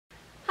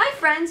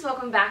friends,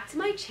 welcome back to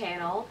my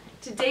channel.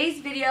 Today's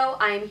video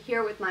I am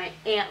here with my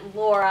Aunt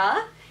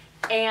Laura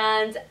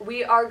and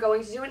we are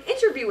going to do an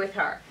interview with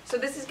her. So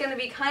this is going to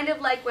be kind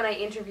of like when I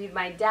interviewed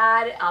my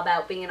dad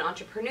about being an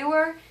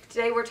entrepreneur.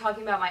 Today we're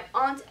talking about my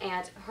aunt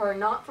and her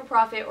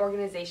not-for-profit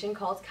organization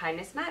called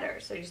Kindness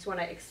Matters. So you just want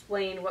to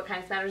explain what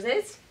Kindness Matters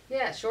is?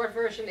 Yeah, short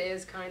version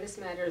is Kindness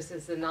Matters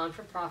is a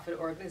non-for-profit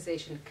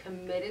organization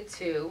committed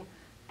to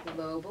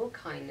global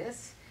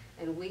kindness.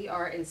 And we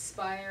are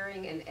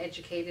inspiring and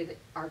educating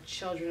our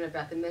children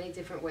about the many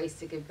different ways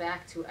to give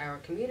back to our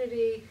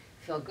community,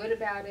 feel good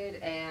about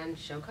it, and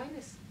show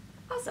kindness.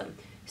 Awesome.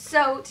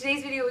 So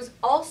today's video is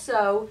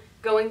also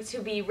going to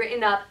be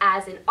written up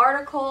as an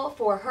article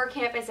for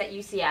HerCampus at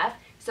UCF.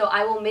 So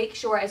I will make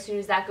sure as soon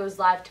as that goes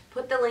live to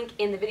put the link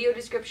in the video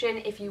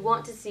description if you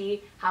want to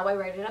see how I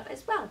write it up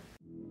as well.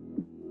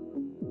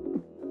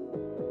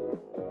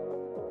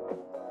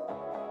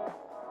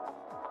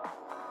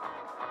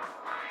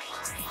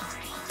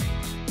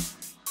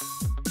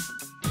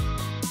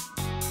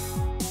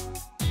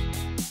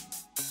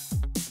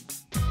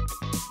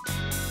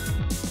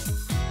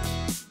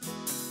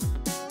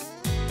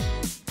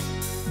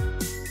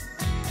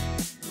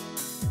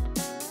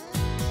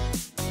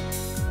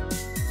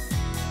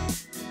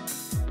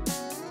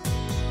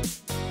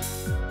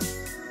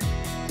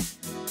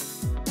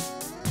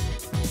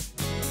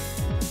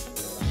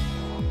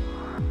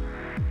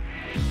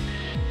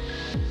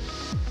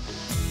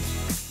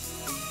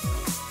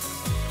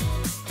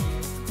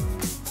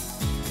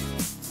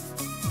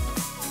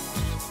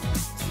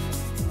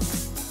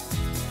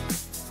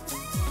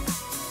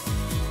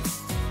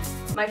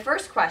 My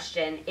first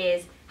question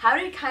is, how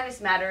did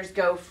Kindness Matters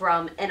go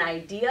from an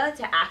idea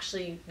to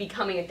actually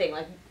becoming a thing?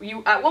 Like,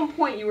 you at one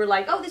point you were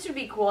like, oh, this would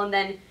be cool, and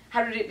then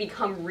how did it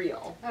become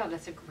real? Oh,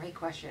 that's a great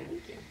question.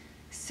 Thank you.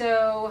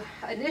 So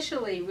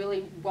initially,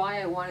 really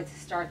why I wanted to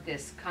start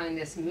this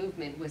kindness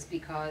movement was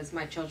because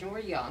my children were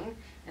young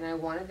and I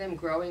wanted them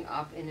growing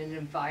up in an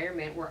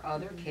environment where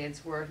other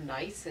kids were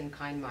nice and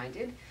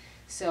kind-minded.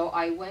 So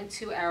I went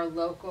to our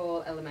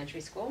local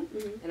elementary school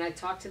and I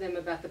talked to them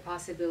about the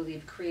possibility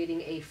of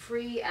creating a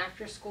free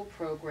after-school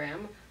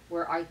program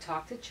where I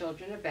talk to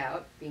children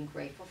about being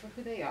grateful for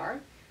who they are,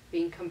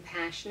 being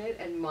compassionate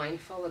and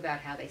mindful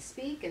about how they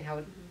speak and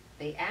how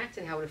they act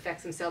and how it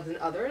affects themselves and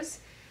others,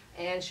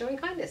 and showing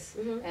kindness.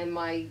 And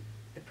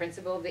the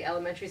principal of the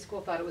elementary school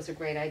thought it was a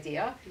great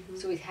idea.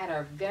 So we had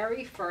our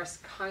very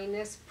first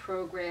kindness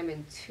program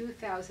in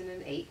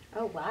 2008.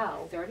 Oh,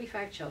 wow.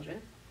 35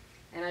 children.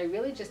 And I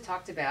really just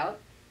talked about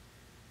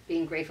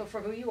being grateful for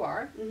who you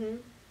are,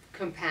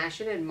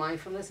 compassion and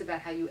mindfulness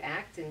about how you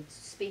act and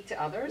speak to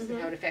others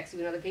and how it affects you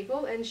and other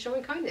people, and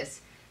showing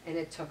kindness. And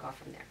it took off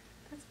from there.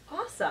 That's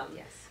awesome.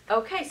 Yes.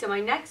 Okay, so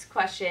my next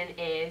question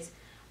is,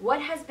 what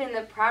has been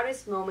the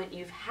proudest moment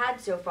you've had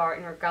so far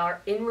in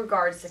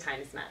regards to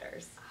Kindness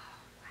Matters? Oh,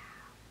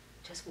 wow.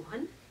 Just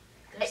one?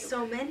 There's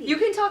so many. You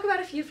can talk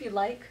about a few if you'd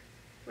like.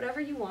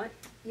 Whatever you want.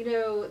 You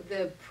know,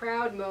 the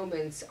proud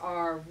moments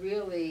are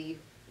really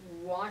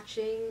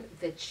watching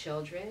the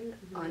children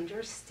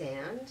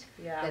understand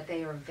that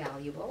they are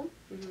valuable,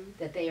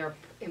 that they are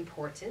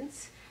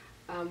important.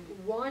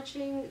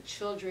 Watching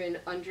children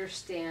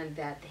understand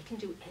that they can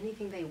do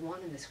anything they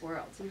want in this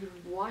world.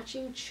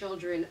 Watching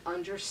children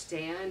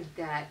understand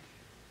that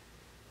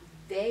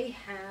they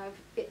have,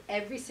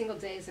 every single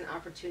day is an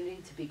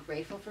opportunity to be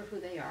grateful for who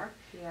they are.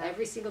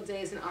 Every single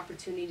day is an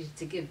opportunity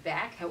to give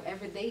back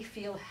however they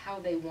feel how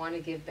they want to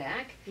give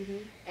back,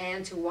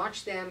 and to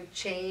watch them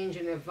change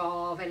and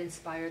evolve and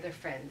inspire their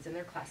friends and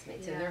their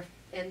classmates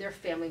and their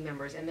family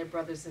members and their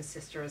brothers and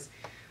sisters.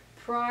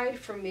 Pride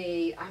for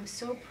me, I'm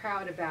so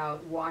proud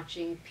about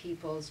watching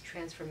people's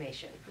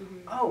transformation.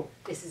 Oh,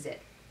 this is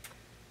it.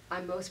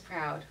 I'm most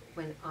proud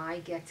when I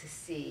get to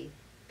see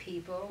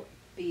people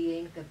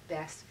being the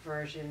best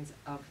versions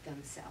of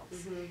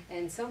themselves.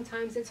 And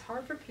sometimes it's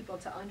hard for people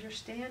to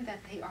understand that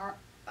they are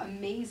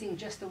amazing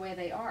just the way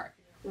they are.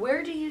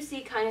 Where do you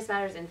see Kindness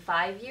Matters in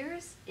 5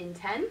 years? In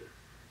 10?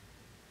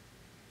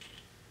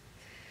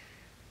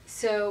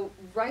 So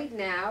right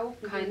now,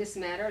 Kindness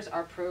Matters,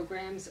 our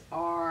programs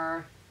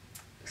are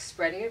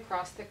spreading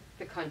across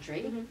the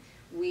country.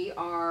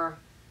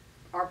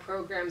 Our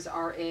programs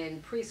are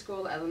in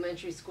preschool,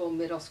 elementary school,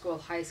 middle school,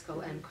 high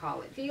school, and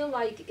college. I feel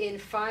like in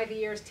 5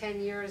 years,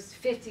 10 years,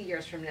 50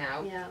 years from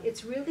now,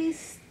 it's really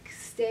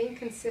staying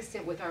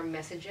consistent with our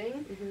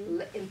messaging,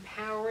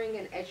 empowering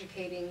and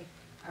educating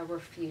our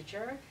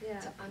future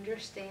to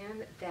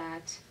understand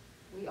that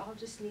we all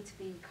just need to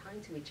be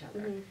kind to each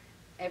other.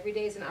 Every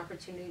day is an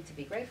opportunity to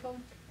be grateful.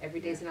 Every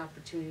day is an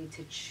opportunity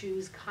to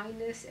choose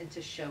kindness and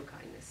to show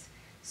kindness.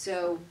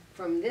 So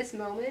from this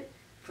moment,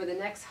 for the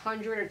next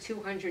 100 or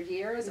 200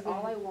 years,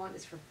 all I want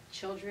is for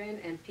children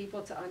and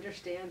people to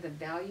understand the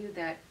value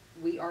that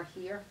we are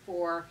here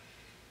for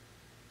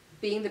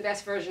being the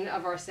best version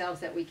of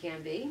ourselves that we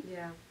can be.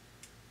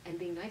 And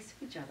being nice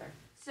to each other.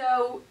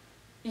 So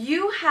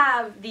you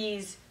have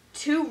these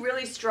two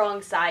really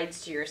strong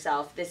sides to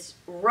yourself. This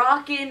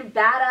rockin',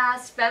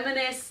 badass,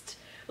 feminist,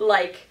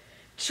 like,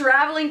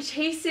 traveling,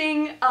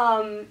 chasing,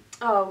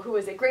 who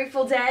is it,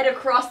 Grateful Dead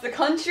across the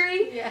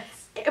country.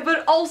 Yes.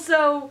 But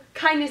also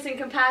kindness and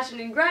compassion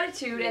and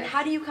gratitude, Yes. and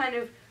how do you kind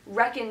of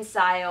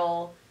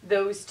reconcile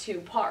those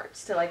two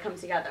parts to like come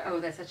together? Oh,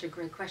 that's such a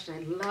great question.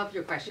 I love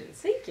your questions.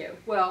 Thank you.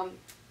 Well,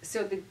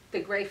 so the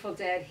Grateful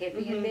Dead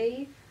hippie in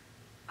me,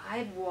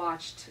 I've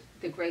watched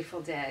the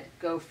Grateful Dead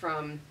go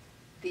from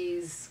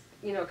these,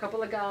 you know, a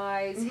couple of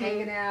guys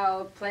hanging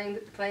out, playing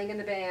in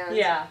the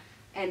band,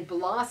 and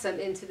blossom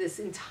into this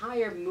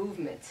entire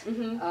movement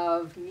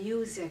of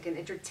music and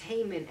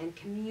entertainment and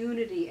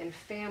community and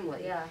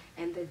family.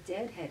 And the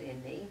deadhead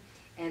in me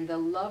and the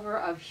lover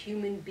of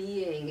human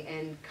being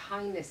and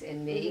kindness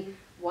in me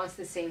wants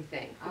the same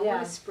thing. I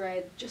want to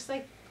spread, just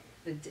like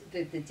the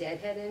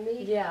deadhead in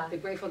me, the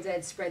Grateful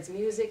Dead spreads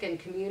music and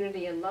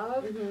community and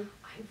love.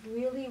 I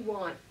really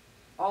want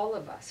all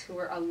of us who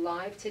are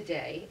alive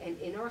today and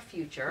in our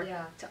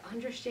future to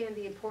understand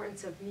the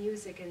importance of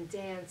music and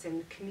dance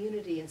and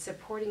community and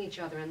supporting each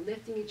other and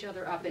lifting each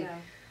other up. And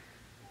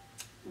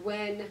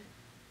when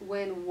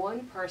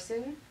one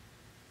person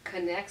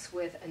connects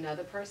with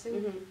another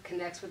person,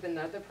 connects with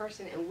another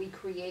person, and we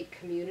create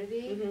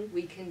community,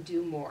 we can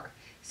do more.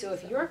 So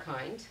if you're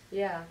kind,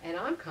 and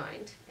I'm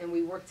kind, and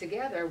we work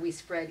together, we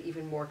spread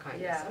even more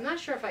kindness. I'm not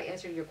sure if I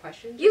answered your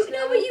question just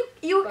now, but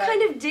you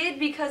kind of did,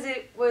 because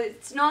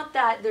it's not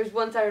that there's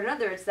one side or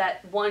another, it's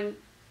that one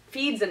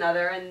feeds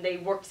another and they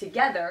work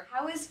together.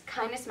 How has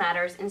Kindness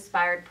Matters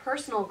inspired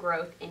personal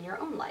growth in your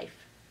own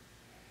life?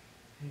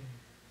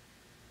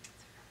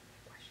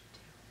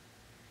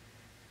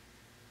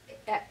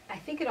 I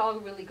think it all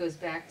really goes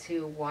back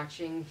to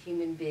watching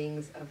human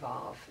beings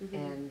evolve,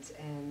 and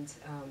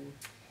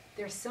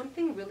there's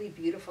something really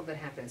beautiful that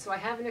happens. So I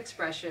have an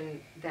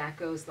expression that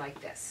goes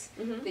like this.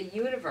 The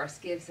universe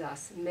gives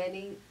us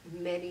many,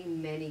 many,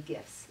 many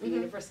gifts. The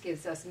universe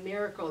gives us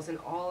miracles in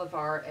all of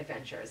our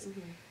adventures.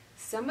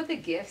 Some of the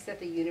gifts that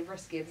the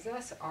universe gives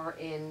us are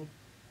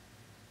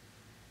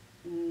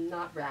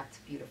not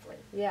wrapped beautifully.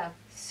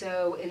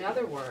 So in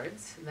other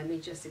words, let me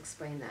just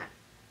explain that.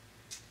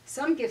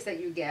 Some gifts that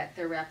you get,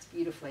 they're wrapped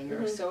beautifully, and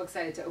you're so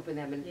excited to open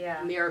them, and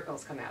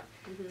miracles come out.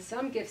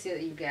 Some gifts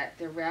that you get,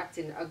 they're wrapped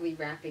in ugly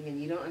wrapping,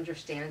 and you don't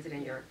understand it,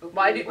 and you're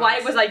opening Why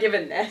was I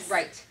given this?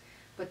 Right.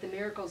 But the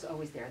miracle's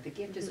always there. The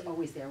gift is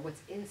always there.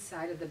 What's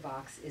inside of the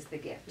box is the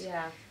gift.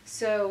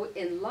 So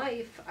in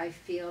life, I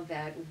feel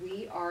that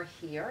we are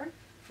here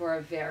for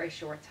a very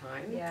short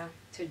time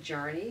to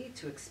journey,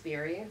 to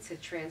experience, to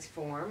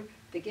transform.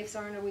 The gifts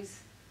aren't always...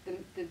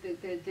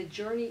 The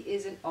journey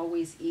isn't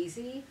always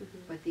easy,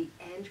 but the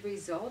end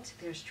result,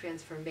 there's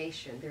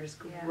transformation, there's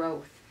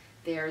growth,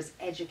 there's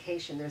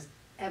education, there's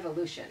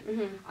evolution.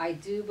 I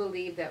do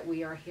believe that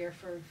we are here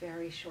for a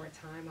very short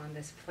time on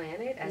this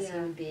planet as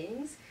human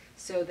beings,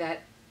 so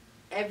that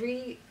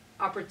every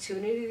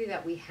opportunity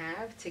that we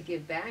have to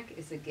give back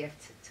is a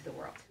gift to the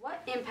world.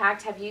 What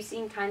impact have you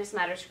seen Kindness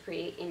Matters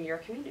create in your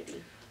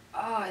community?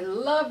 Oh, I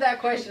love that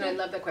question. I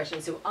love that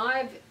question. So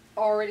I've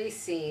already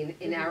seen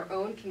in our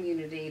own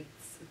community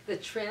the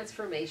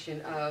transformation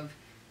of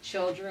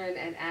children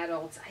and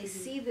adults. I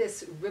see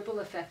this ripple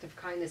effect of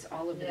kindness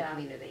all over the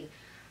community.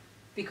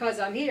 Because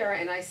I'm here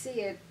and I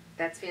see it,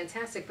 that's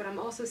fantastic, but I'm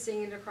also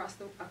seeing it across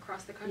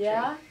the country.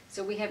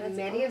 So we have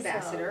many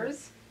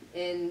ambassadors,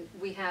 and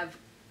we have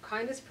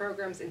kindness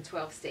programs in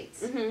 12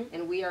 states.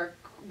 And we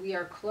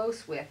are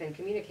close with and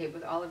communicate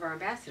with all of our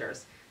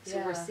ambassadors. So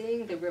we're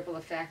seeing the ripple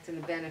effect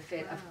and the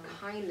benefit of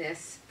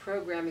kindness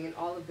programming in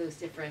all of those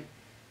different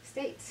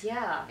states.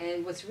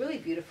 And what's really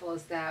beautiful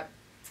is that,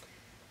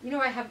 you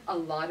know, I have a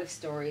lot of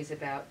stories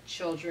about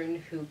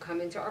children who come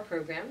into our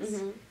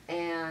programs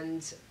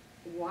and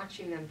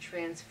watching them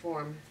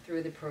transform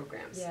through the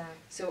programs.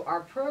 So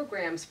our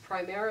programs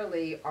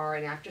primarily are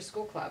an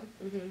after-school club,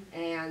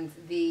 and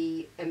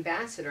the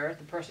ambassador,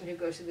 the person who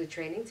goes through the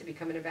training to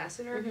become an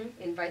ambassador,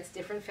 invites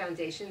different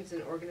foundations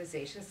and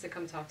organizations to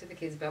come talk to the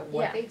kids about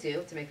what they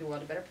do to make the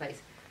world a better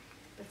place.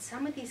 But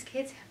some of these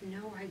kids have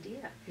no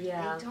idea. They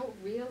don't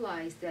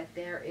realize that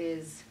there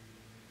is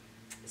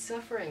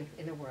suffering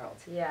in the world.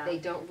 They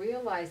don't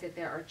realize that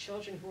there are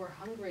children who are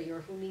hungry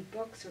or who need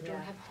books or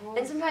don't have homes.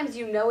 And sometimes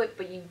you know it,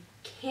 but you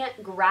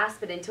can't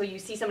grasp it until you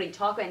see somebody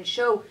talk and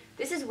show,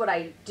 this is what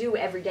I do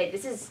every day,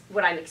 this is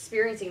what I'm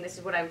experiencing, this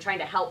is what I'm trying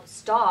to help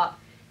stop.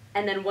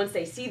 And then once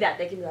they see that,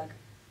 they can be like,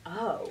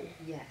 oh,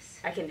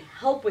 I can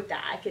help with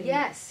that. I can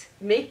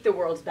make the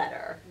world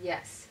better.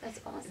 That's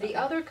awesome. The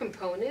other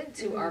component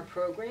to our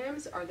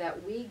programs are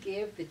that we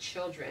give the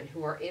children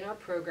who are in our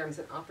programs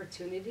an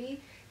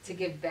opportunity to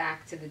give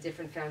back to the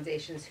different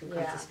foundations who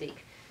come to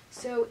speak.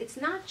 So it's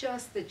not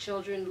just the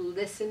children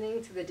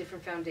listening to the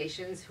different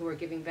foundations who are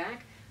giving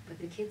back, but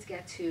the kids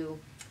get to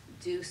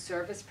do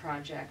service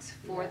projects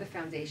for the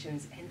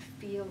foundations and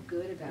feel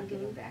good about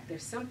giving back.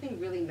 There's something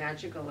really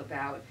magical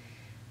about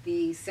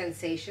the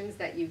sensations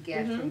that you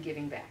get from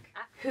giving back.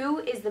 Who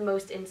has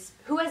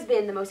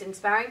been the most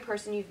inspiring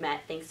person you've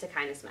met thanks to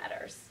Kindness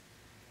Matters?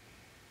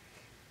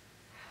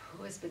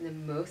 Who has been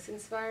the most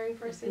inspiring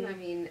person? I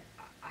mean,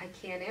 I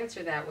can't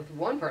answer that with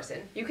one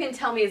person. You can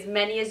tell me as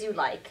many as you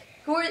like.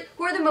 Who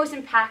are the most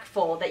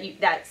impactful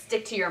that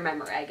stick to your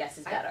memory, I guess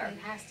is better. It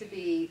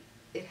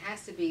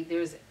has to be,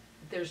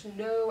 there's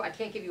no, I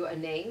can't give you a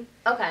name.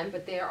 Okay.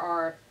 But there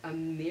are a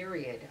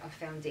myriad of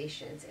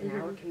foundations in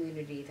our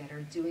community that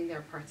are doing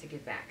their part to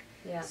give back.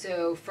 Yeah.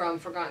 So from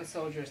Forgotten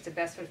Soldiers to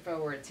Best Foot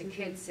Forward to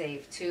Kids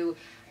Safe to,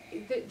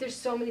 there's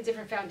so many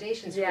different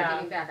foundations for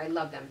giving back. I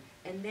love them.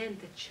 And then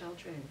the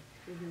children.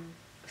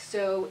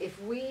 So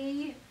if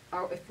we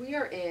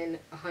are in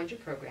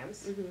 100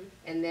 programs,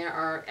 and there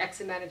are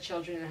X amount of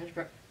children in 100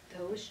 programs,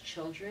 those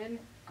children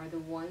are the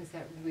ones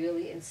that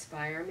really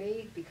inspire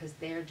me because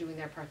they're doing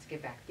their part to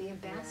give back. The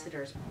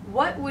ambassadors.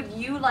 What would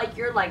you like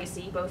your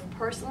legacy, both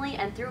personally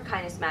and through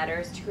Kindness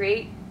Matters, to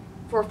create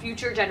for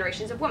future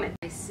generations of women?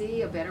 I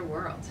see a better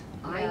world.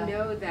 I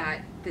know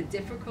that the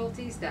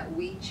difficulties that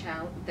we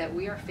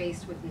are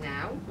faced with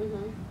now,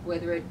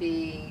 whether it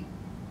be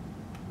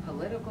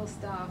political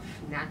stuff,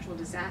 natural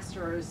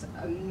disasters,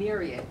 a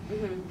myriad.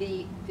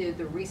 The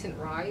recent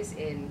rise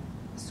in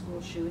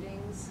school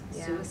shootings,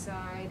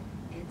 suicide,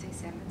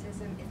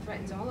 anti-Semitism, it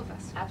threatens all of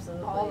us.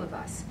 Absolutely. All of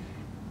us.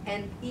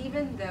 And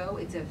even though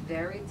it's a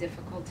very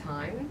difficult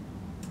time,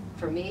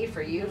 for me,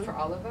 for you, for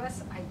all of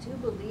us, I do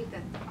believe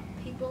that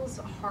people's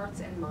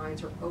hearts and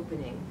minds are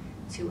opening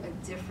to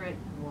a different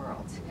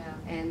world.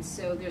 And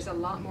so there's a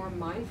lot more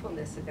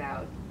mindfulness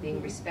about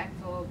being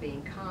respectful,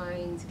 being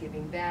kind,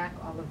 giving back,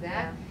 all of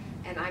that.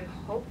 And I'm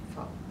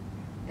hopeful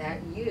that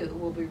you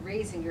will be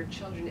raising your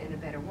children in a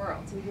better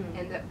world.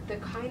 And the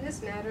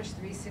Kindness Matters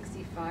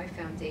 365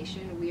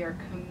 Foundation, we are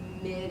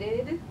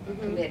committed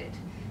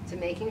to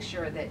making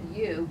sure that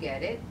you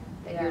get it,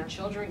 that your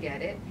children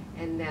get it,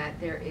 and that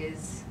there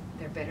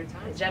are better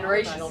times.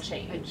 Generational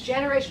change. A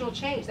generational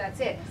change, that's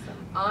it.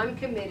 I'm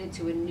committed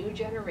to a new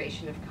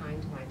generation of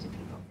kind-minded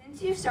people.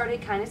 Since you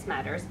started Kindness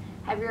Matters,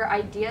 have your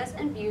ideas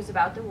and views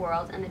about the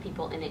world and the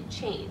people in it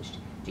changed?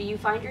 Do you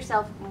find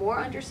yourself more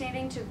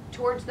understanding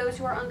towards those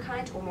who are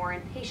unkind or more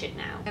impatient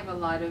now? I have a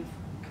lot of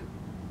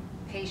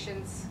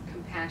patience,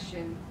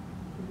 compassion,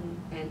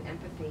 and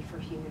empathy for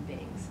human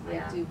beings.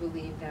 I do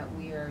believe that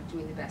we are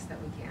doing the best that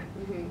we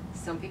can.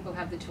 Some people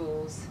have the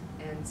tools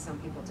and some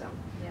people don't.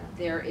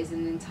 There is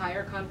an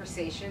entire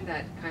conversation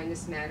that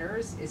Kindness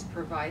Matters is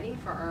providing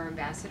for our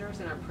ambassadors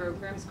and our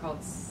programs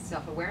called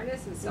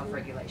self-awareness and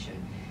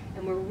self-regulation.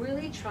 And we're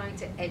really trying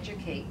to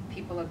educate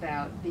people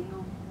about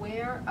being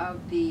aware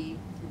of the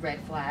red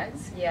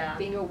flags,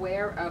 being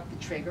aware of the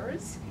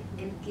triggers,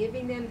 and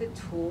giving them the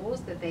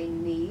tools that they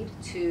need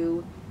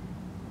to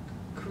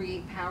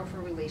create powerful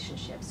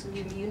relationships,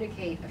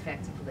 communicate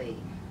effectively,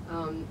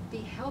 be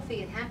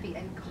healthy and happy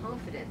and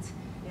confident.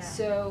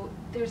 So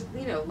there's,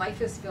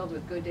 life is filled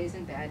with good days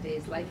and bad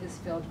days. Life is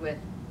filled with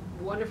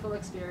wonderful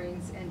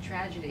experience and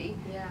tragedy.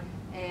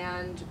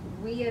 And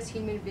we as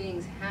human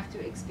beings have to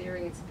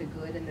experience the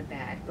good and the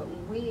bad. But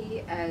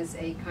we as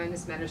a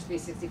Kindness Matters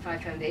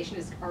 365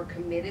 Foundation are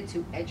committed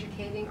to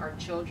educating our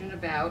children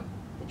about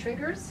the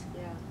triggers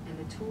and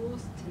the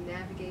tools to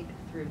navigate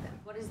through them.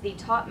 What is the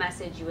top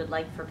message you would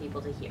like for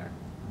people to hear?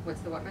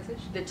 What's the what message?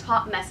 The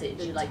top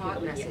message you'd like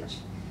people to hear.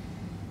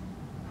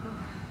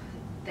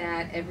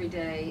 That every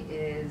day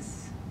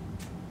is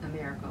a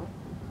miracle,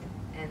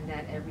 and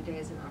that every day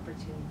is an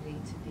opportunity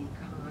to be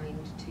kind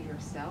to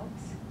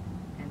yourselves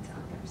and to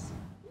others.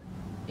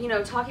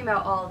 Talking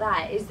about all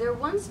that, is there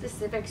one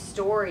specific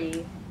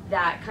story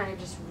that kind of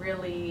just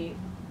really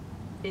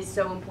is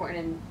so important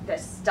and that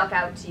stuck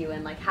out to you,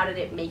 and like how did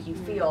it make you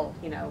feel,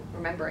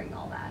 remembering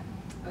all that?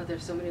 Oh,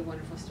 there's so many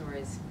wonderful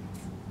stories.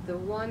 The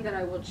one that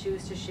I will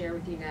choose to share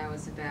with you now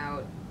is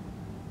about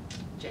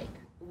Jake.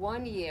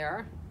 One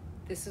year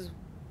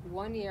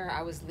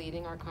I was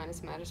leading our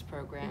Kindness Matters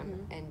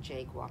program, and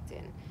Jake walked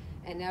in.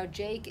 And now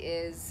Jake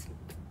is,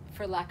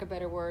 for lack of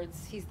better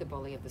words, he's the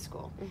bully of the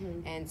school.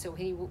 And so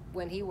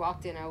when he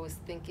walked in, I was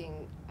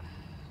thinking,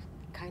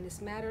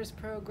 Kindness Matters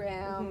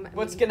program.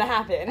 What's going to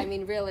happen? I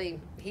mean, really,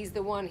 he's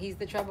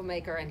the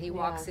troublemaker, and he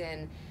walks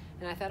in,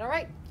 and I thought, all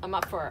right, I'm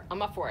up for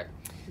it.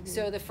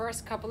 So the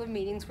first couple of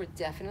meetings were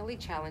definitely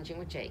challenging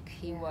with Jake.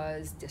 He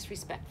was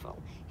disrespectful.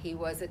 He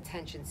was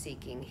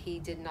attention-seeking. He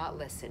did not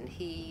listen.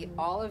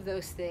 All of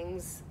those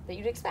things that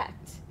you'd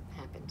expect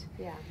happened.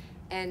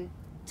 And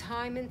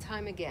time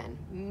again,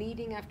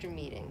 meeting after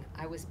meeting,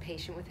 I was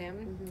patient with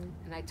him,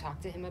 and I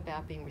talked to him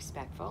about being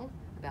respectful,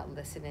 about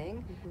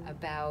listening,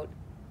 about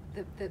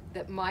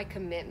my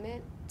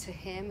commitment to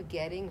him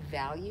getting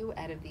value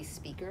out of these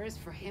speakers,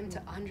 for him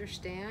to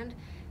understand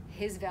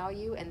his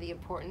value and the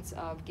importance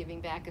of giving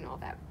back and all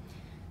that.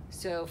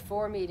 So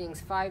 4 meetings,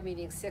 5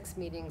 meetings, 6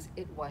 meetings,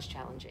 it was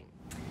challenging.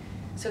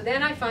 So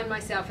then I find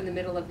myself in the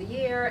middle of the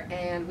year,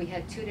 and we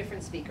had 2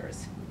 different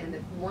speakers. And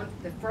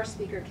the first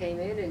speaker came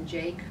in, and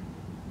Jake,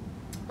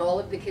 all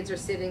of the kids are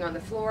sitting on the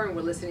floor, and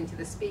we're listening to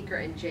the speaker,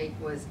 and Jake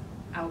was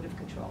out of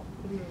control.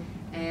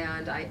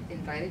 And I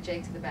invited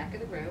Jake to the back of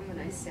the room,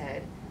 and I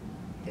said,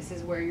 this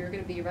is where you're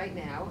going to be right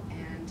now,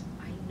 and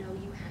I know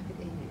you have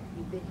it in you.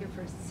 You've been here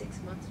for 6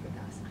 months with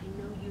us. I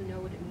know you know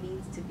what it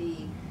means to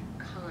be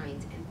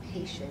kind and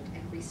patient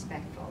and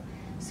respectful.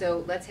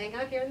 So let's hang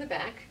out here in the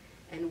back,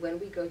 and when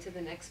we go to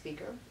the next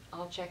speaker,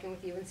 I'll check in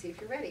with you and see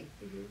if you're ready.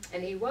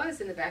 And he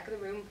was in the back of the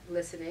room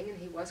listening, and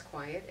he was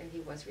quiet, and he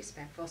was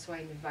respectful, so I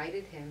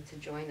invited him to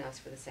join us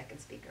for the second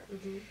speaker.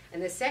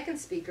 And the second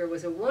speaker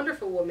was a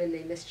wonderful woman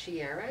named Miss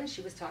Chiara, and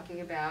she was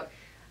talking about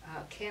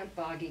Camp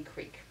Boggy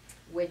Creek,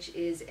 which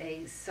is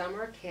a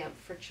summer camp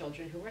for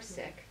children who are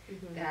sick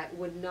that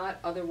would not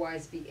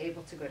otherwise be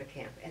able to go to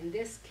camp. And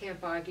this Camp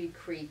Boggy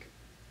Creek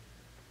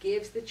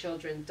gives the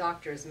children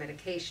doctors,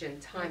 medication,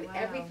 time,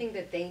 everything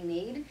that they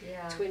need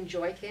to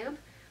enjoy camp,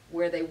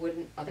 where they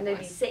wouldn't otherwise. And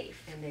they'd be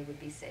safe. And they would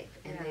be safe,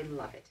 and they'd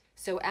love it.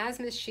 So as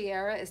Miss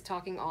Chiara is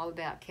talking all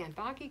about Camp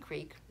Boggy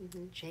Creek,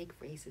 Jake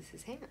raises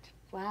his hand.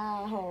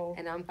 Wow.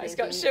 And I'm thinking, I just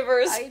got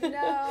shivers. I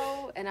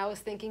know. And I was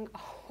thinking,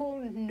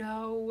 oh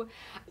no.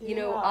 You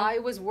know, I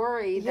was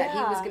worried that he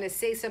was going to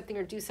say something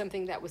or do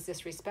something that was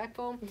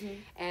disrespectful.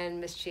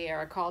 And Miss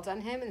Chiara called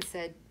on him and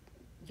said,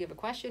 you have a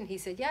question? He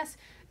said, yes.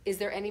 Is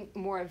there any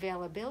more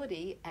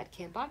availability at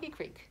Camp Boggy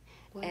Creek?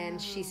 Wow.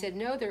 And she said,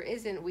 no, there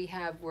isn't.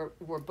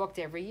 We're booked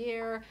every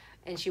year.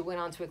 And she went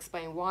on to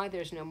explain why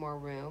there's no more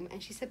room.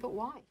 And she said, but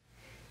why?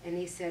 And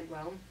he said,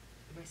 well,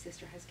 my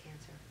sister has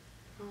cancer.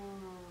 Oh.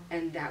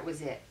 And that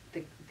was it.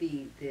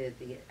 The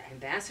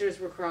ambassadors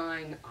were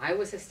crying. I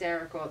was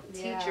hysterical. The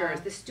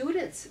teachers, the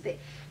students,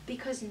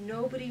 because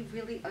nobody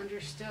really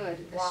understood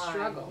the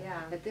struggle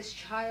that this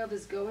child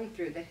is going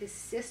through, that his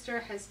sister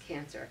has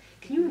cancer.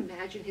 Can you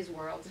imagine his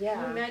world? Can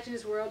you imagine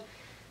his world?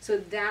 So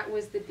that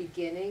was the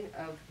beginning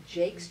of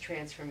Jake's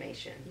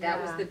transformation.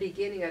 That was the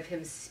beginning of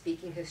him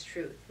speaking his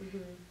truth.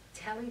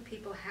 Telling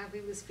people how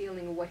he was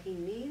feeling and what he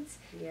needs,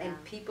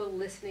 and people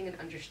listening and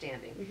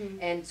understanding.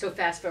 And so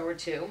fast forward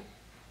to,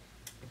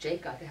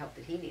 Jake got the help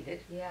that he needed,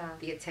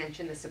 the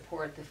attention, the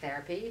support, the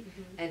therapy,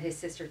 and his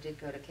sister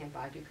did go to Camp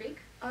Boggy Creek.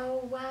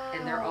 Oh, wow.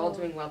 And they're all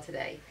doing well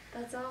today.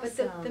 That's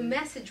awesome. But the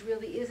message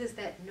really is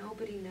that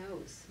nobody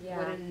knows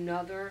what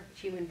another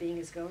human being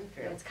is going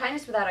through. It's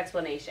kindness without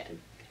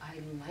explanation. I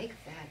like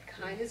that.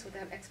 Kindness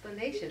without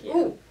explanation.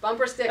 Ooh,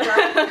 bumper sticker.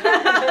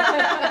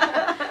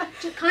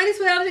 Kindness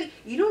without,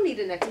 you don't need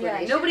an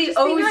explanation. Nobody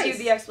owes you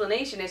the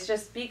explanation. It's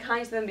just be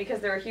kind to them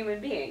because they're a human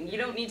being. You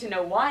don't need to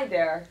know why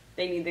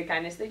they need the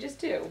kindness. They just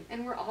do.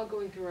 And we're all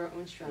going through our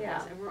own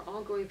struggles, and we're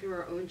all going through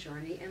our own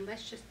journey, and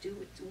let's just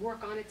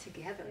work on it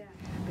together.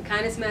 The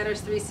Kindness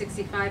Matters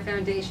 365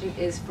 Foundation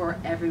is for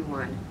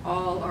everyone.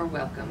 All are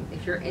welcome.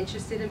 If you're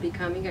interested in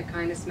becoming a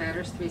Kindness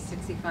Matters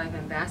 365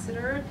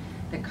 ambassador,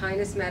 the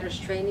Kindness Matters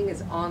training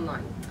is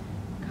online.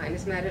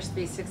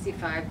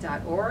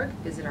 KindnessMatters365.org.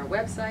 Visit our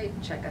website,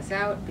 check us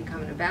out,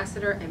 become an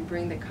ambassador, and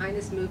bring the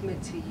kindness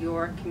movement to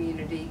your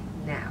community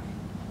now.